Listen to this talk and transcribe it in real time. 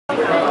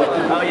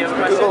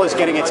Google is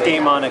getting its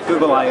game on at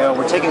Google I/O.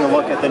 We're taking a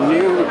look at the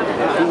new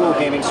Google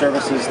gaming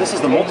services. This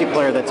is the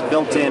multiplayer that's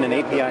built in, an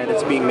API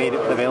that's being made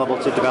available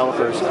to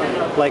developers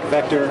like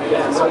Vector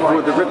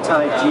for the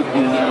Riptide GP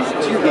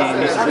 2 game.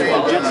 This is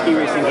a jet ski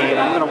racing game.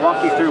 I'm going to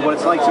walk you through what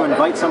it's like to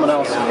invite someone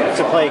else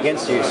to play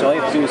against you. So all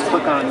you have to do is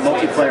click on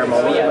multiplayer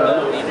mode,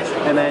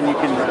 and then you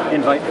can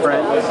invite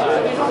friends.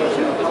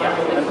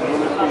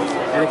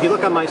 And if you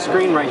look on my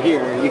screen right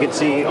here, you can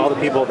see all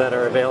the people that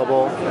are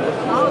available.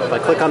 If I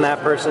click on that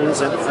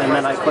person's and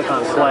then I click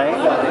on play,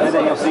 and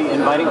then you'll see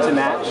inviting to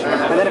match.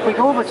 And then if we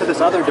go over to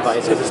this other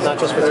device, because it's not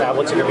just for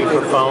tablets, it could be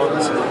for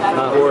phones,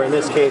 or in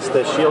this case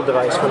the Shield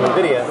device from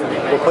NVIDIA,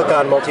 we'll click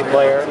on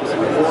multiplayer,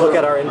 we'll look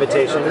at our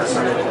invitations,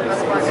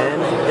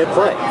 and hit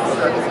play.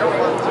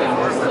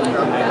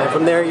 And then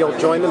from there you'll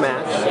join the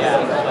match.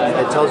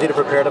 It tells you to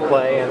prepare to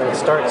play, and then it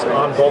starts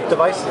on both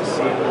devices.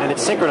 And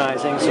it's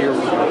synchronizing, so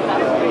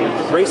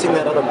you're racing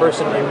that other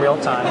person in real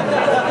time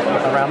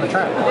around the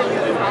track.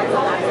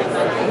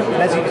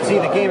 And as you can see,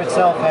 the game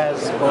itself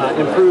has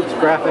improved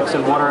graphics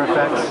and water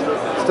effects.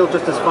 Still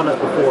just as fun as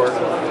before,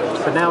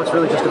 but now it's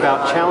really just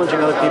about challenging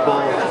other people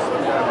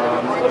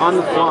on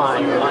the fly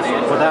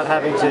without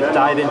having to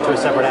dive into a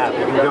separate app.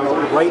 You can go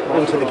right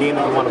into the game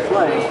that you want to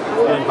play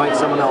and invite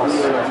someone else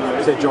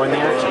to join the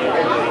action.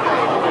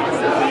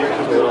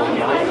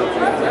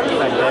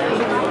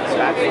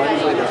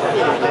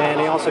 And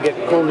you also get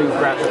cool new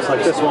graphics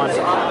like this one,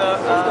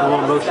 a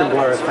little motion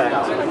blur effect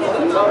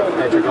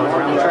as you're going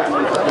around the track.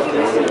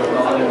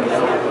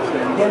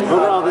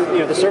 Overall,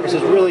 the service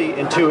is really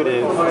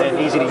intuitive and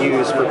easy to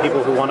use for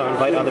people who want to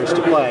invite others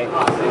to play.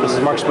 This is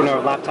Mark Spooner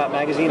of Laptop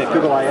Magazine at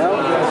Google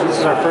I/O. This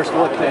is our first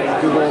look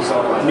at Google's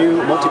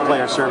new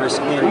multiplayer service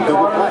in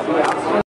Google Play.